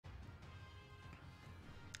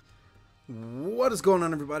What is going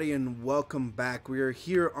on, everybody, and welcome back. We are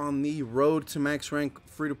here on the road to max rank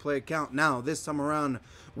free-to-play account. Now, this time around,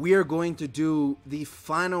 we are going to do the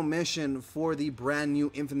final mission for the brand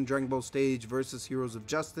new Infinite Dragon Ball stage versus Heroes of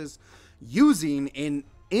Justice using an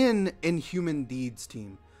Inhuman Deeds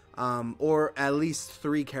team. Or at least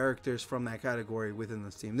 3 characters from that category within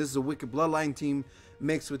this team. This is a Wicked Bloodline team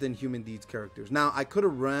mixed with Inhuman Deeds characters. Now, I could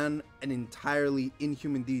have run an entirely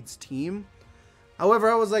Inhuman Deeds team.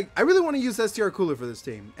 However, I was like, I really want to use STR Cooler for this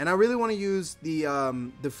team. And I really want to use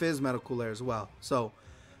the Fizz Metal Cooler as well. So,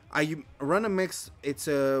 I run a mix. It's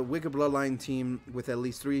a Wicked Bloodline team with at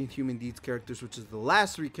least 3 Inhuman Deeds characters, which is the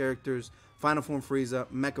last 3 characters: Final Form Frieza,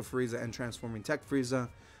 Mecha Frieza, and Transforming Tech Frieza.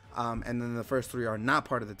 And then the first 3 are not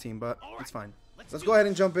part of the team, but it's fine. Let's go ahead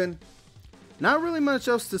and jump in. Not really much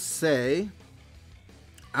else to say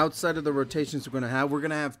outside of the rotations we're going to have. We're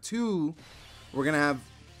going to have two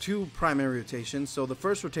primary rotations. So the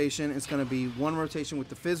first rotation is going to be 1 rotation with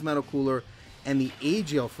the Fizz Metal Cooler and the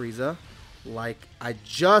AGL Frieza, like I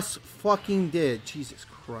just fucking did. Jesus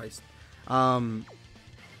Christ. And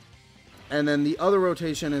then the other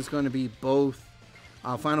rotation is going to be both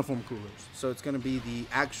Final Form Coolers. So it's going to be the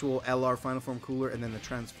actual LR Final Form Cooler and then the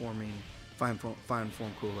transforming Final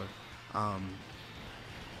Form Cooler.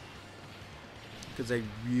 Because I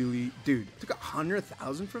really... Dude, I took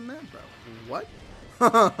 100,000 from that, bro. What?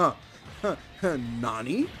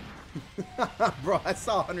 Nani? Bro, I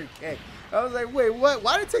saw 100k. I was like, wait, what?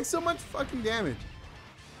 Why did it take so much fucking damage?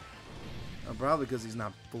 Probably because he's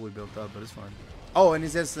not fully built up, but it's fine. Oh, and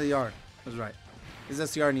his SCR. That's right. His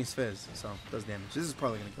SCR needs Fizz, so it does damage. This is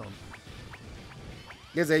probably going to kill him.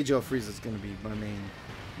 I guess AGL Frieza is going to be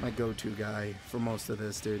my go-to guy for most of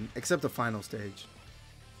this, dude. Except the final stage.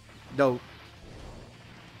 Though,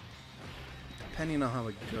 depending on how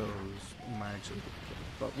it goes, we might actually get killed.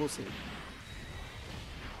 But we'll see.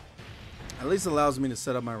 At least it allows me to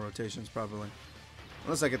set up my rotations properly.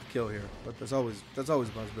 Unless I get the kill here. But that's always a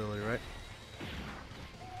possibility, right?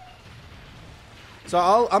 So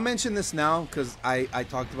I'll mention this now because I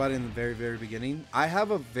talked about it in the very, very beginning. I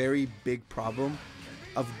have a very big problem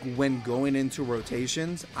of when going into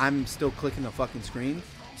rotations, I'm still clicking the fucking screen.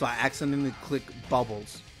 So I accidentally click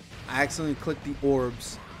bubbles. I accidentally click the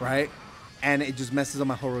orbs, right? And it just messes up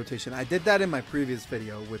my whole rotation. I did that in my previous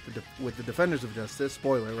video with the Defenders of Justice.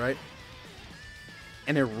 Spoiler, right?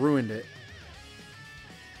 And it ruined it.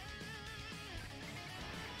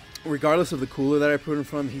 Regardless of the cooler that I put in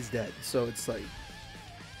front, he's dead. So it's like...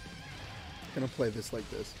 I'm gonna play this like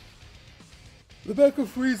this. The Mecha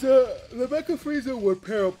Frieza would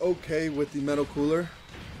pair up okay with the Metal Cooler.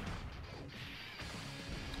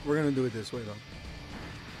 We're gonna do it this way though.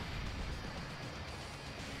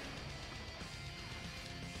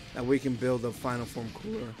 Now we can build a Final Form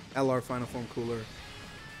Cooler, LR Final Form Cooler.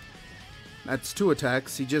 That's 2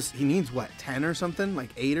 attacks. He needs what, 10 or something, like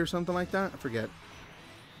 8 or something like that. I forget.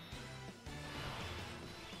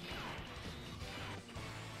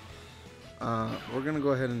 We're gonna go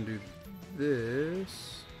ahead and do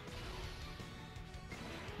this,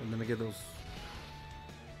 and then I get those.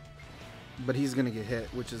 But he's gonna get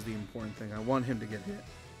hit, which is the important thing. I want him to get hit.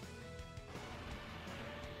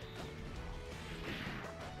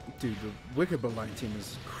 Dude, the Wicked Bloodline team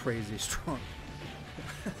is crazy strong.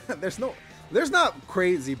 There's not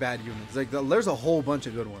crazy bad units. Like there's a whole bunch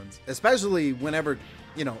of good ones, especially whenever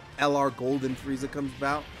LR Golden Frieza comes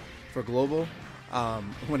about for global.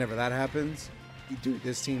 Whenever that happens, dude,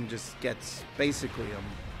 this team just gets basically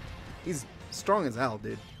he's strong as hell,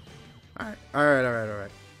 dude. All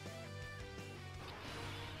right.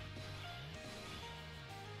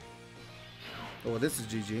 Oh, this is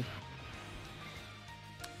GG.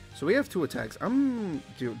 So we have 2 attacks.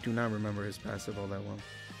 Do not remember his passive all that well.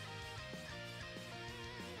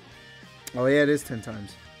 Oh yeah, it is 10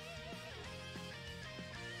 times.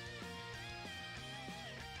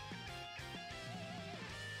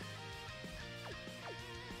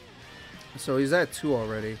 So he's at 2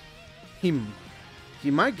 already. He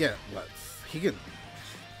might get what? He can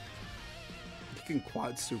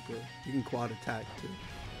quad super. He can quad attack too.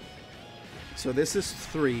 So this is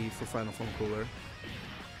 3 for Final Form Cooler.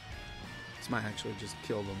 This might actually just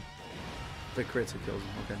kill them. If it crits, it kills them.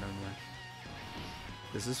 Okay, never mind.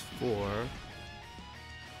 This is 4.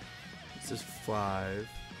 This is 5.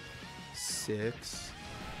 6.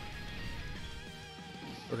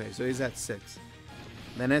 Okay, so he's at 6.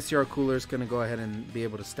 Then STR Cooler is going to go ahead and be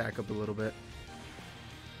able to stack up a little bit.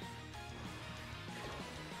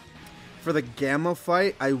 For the Gamma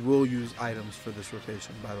fight, I will use items for this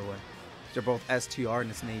rotation, by the way. They're both STR and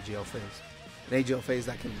it's an AGL phase. An AGL phase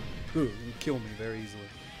that can kill me very easily.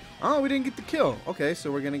 Oh, we didn't get the kill. Okay,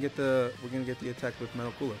 so we're gonna get the attack with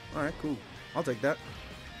Metal Cooler. All right, cool. I'll take that.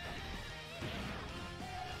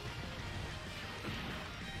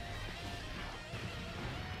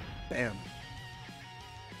 Bam.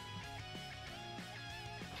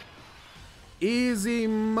 Easy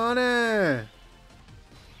money.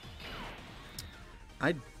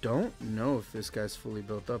 I don't know if this guy's fully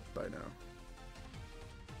built up by now.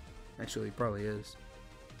 Actually, he probably is.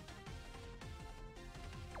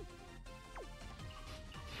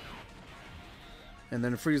 And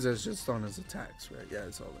then Frieza's just on his attacks, right? Yeah,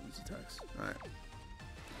 it's all in his attacks. Alright.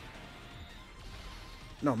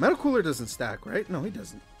 No, Metal Cooler doesn't stack, right? No, he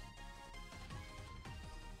doesn't.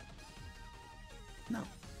 No.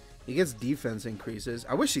 He gets defense increases.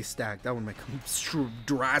 I wish he stacked. That would make him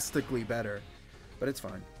drastically better. But it's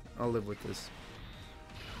fine. I'll live with this.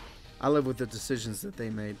 I'll live with the decisions that they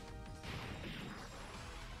made.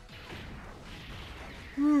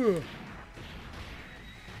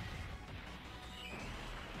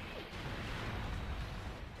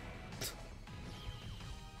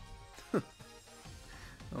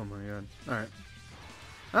 Oh my god. Alright.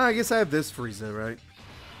 I guess I have this Frieza, right?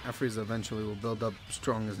 That Frieza eventually will build up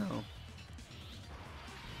strong as hell.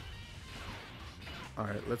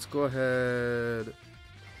 Alright, let's go ahead.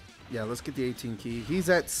 Yeah, let's get the 18 key. He's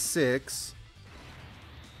at 6.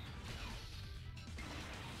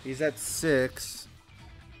 He's at 6.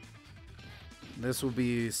 This will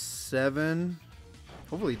be 7.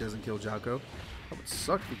 Hopefully he doesn't kill Jocko. That would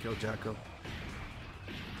suck if he killed Jocko.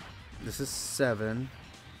 This is 7.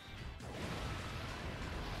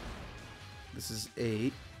 This is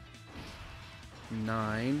 8.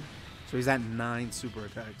 9. So he's at 9 super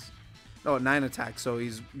attacks. Oh, 9 attacks. So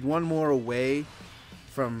he's one more away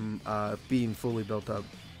from being fully built up.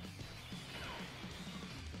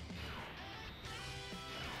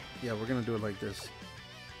 Yeah, we're gonna do it like this.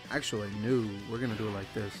 Actually, no, we're gonna do it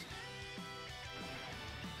like this.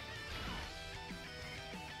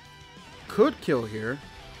 Could kill here.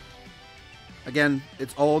 Again,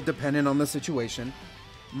 it's all dependent on the situation.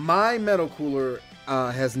 My Metal Cooler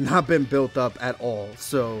has not been built up at all,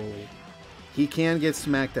 so he can get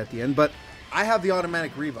smacked at the end, but I have the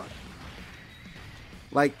automatic revive.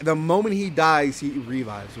 Like, the moment he dies, he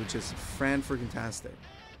revives, which is fan-freaking-tastic.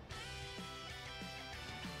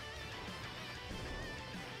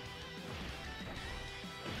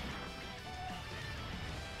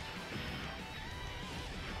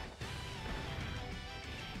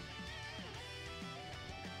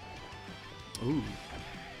 Ooh.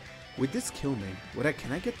 Would this kill me?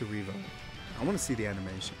 Can I get the revive? I want to see the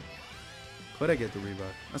animation. Could I get the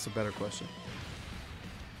revive? That's a better question.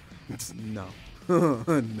 No.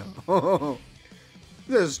 No.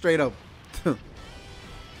 This is straight up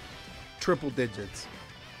triple digits.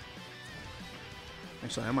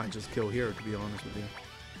 Actually, I might just kill here, to be honest with you.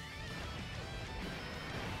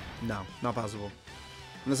 No, not possible.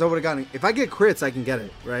 Unless I would have gotten... If I get crits, I can get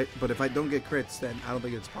it, right? But if I don't get crits, then I don't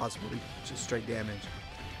think it's possible to just straight damage.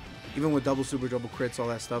 Even with double super, double crits, all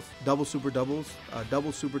that stuff. Double super doubles,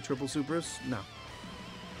 double super, triple supers. No.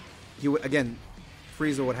 He would, again,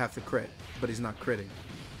 Frieza would have to crit, but he's not critting.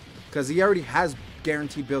 Because he already has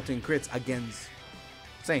guaranteed built-in crits against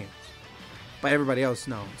Saiyans. But everybody else,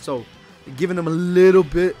 no. So, giving him a little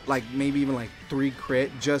bit, like maybe even like 3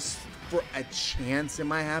 crit, just for a chance it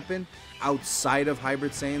might happen, outside of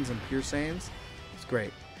Hybrid Saiyans and Pure Saiyans, it's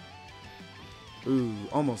great. Ooh,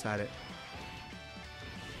 almost had it.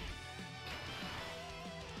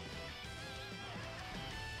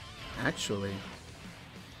 Actually,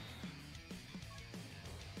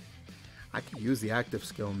 I could use the active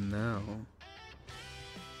skill now.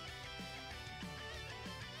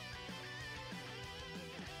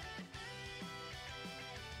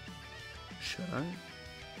 Should I?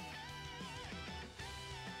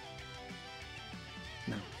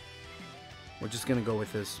 No. We're just gonna go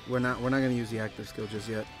with this. We're not gonna use the active skill just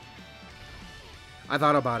yet. I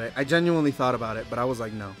thought about it. I genuinely thought about it, but I was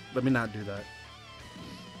like, no, let me not do that.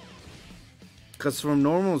 Because from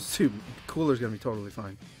normals to Cooler's gonna be totally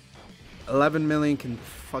fine. 11 million can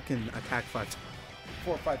fucking attack 4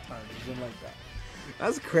 or 5 times. Something like that.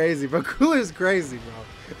 That's crazy, bro. Cooler's crazy,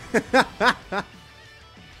 bro.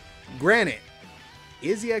 Granted,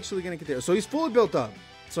 is he actually gonna get there? So he's fully built up.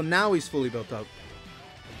 So now he's fully built up.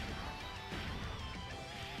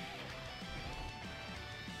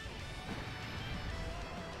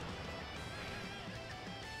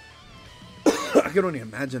 I can only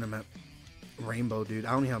imagine him at Rainbow, dude.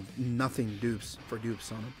 I only have nothing dupes on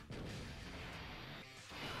him.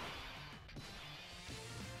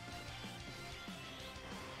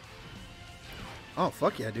 Oh,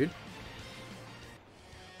 fuck yeah, dude.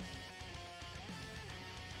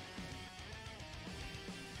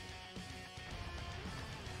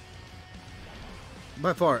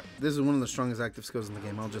 By far, this is one of the strongest active skills in the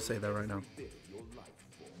game. I'll just say that right now.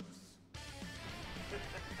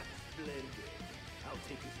 I'll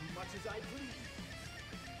take as much as I please.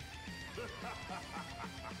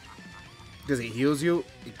 Because it heals you,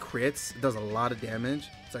 it crits, it does a lot of damage.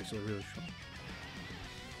 It's actually really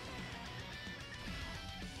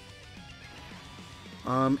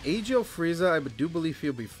strong. AGL Frieza, I do believe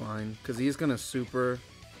he'll be fine. Because he is going to super.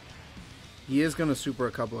 He is going to super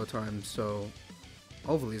a couple of times, so.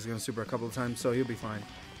 Hopefully he's going to super a couple of times, so he'll be fine.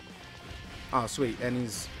 Oh, sweet. And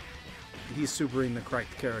he's supering the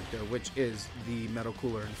correct character, which is the metal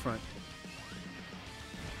cooler in front.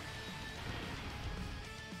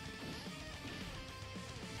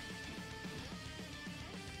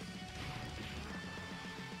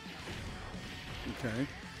 Okay.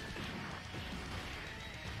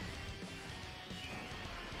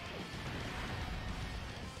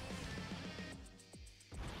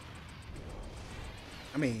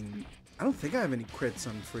 I mean, I don't think I have any crits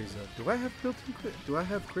on Frieza. Do I have built-in crit? Do I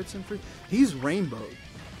have crits on Frieza? He's rainbowed.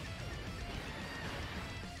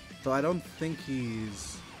 Though I don't think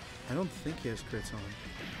he's... I don't think he has crits on him.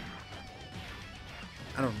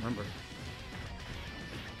 I don't remember.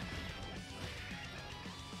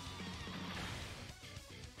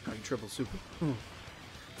 Oh, he triple super.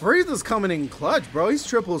 Frieza's coming in clutch, bro. He's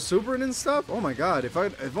triple supering and stuff. Oh my god. If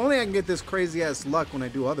only I can get this crazy ass luck when I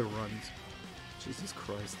do other runs. Jesus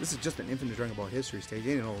Christ. This is just an Infinite Dragon Ball history stage.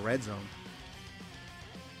 Ain't no red zone.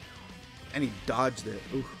 And he dodged it.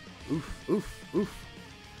 Oof. Oof. Oof. Oof.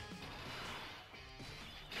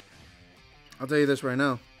 I'll tell you this right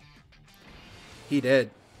now. He did.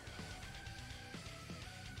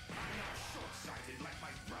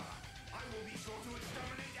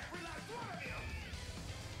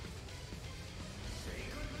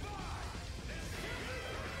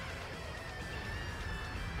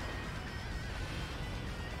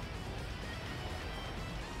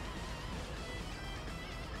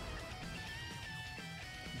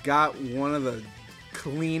 Got one of the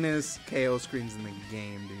cleanest KO screens in the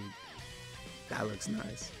game, dude. That looks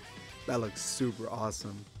nice. That looks super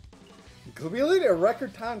awesome. Completed a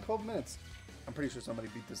record time, 12 minutes. I'm pretty sure somebody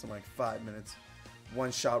beat this in like 5 minutes.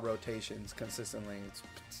 One shot rotations consistently.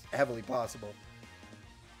 It's heavily possible.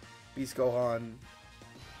 Beast Gohan,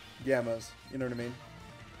 Gammas, you know what I mean?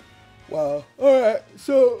 Wow. Alright,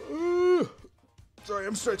 so sorry,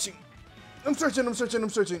 I'm stretching. I'm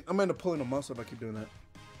gonna end up pulling a muscle if I keep doing that.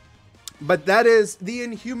 But that is the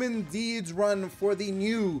Inhuman Deeds run for the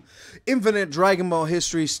new Infinite Dragon Ball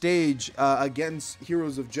history stage against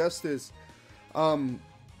Heroes of Justice.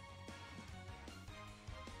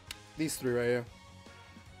 These three right here.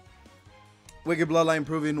 Wicked Bloodline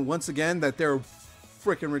proving once again that they're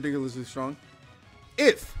freaking ridiculously strong.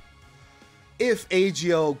 If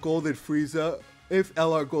AGL Golden Frieza, if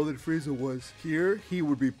LR Golden Frieza was here, he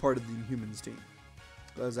would be part of the Inhumans team.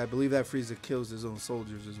 Because I believe that Frieza kills his own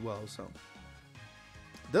soldiers as well, so.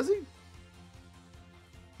 Does he?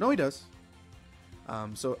 No, he does.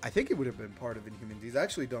 So I think it would have been part of Inhuman Deeds. I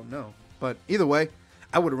actually don't know. But either way,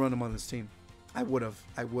 I would have run him on this team. I would have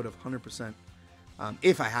 100%.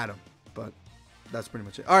 If I had him. But that's pretty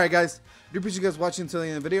much it. Alright, guys. I do appreciate you guys watching until the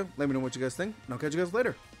end of the video. Let me know what you guys think. And I'll catch you guys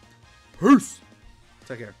later. Peace.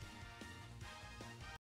 Take care.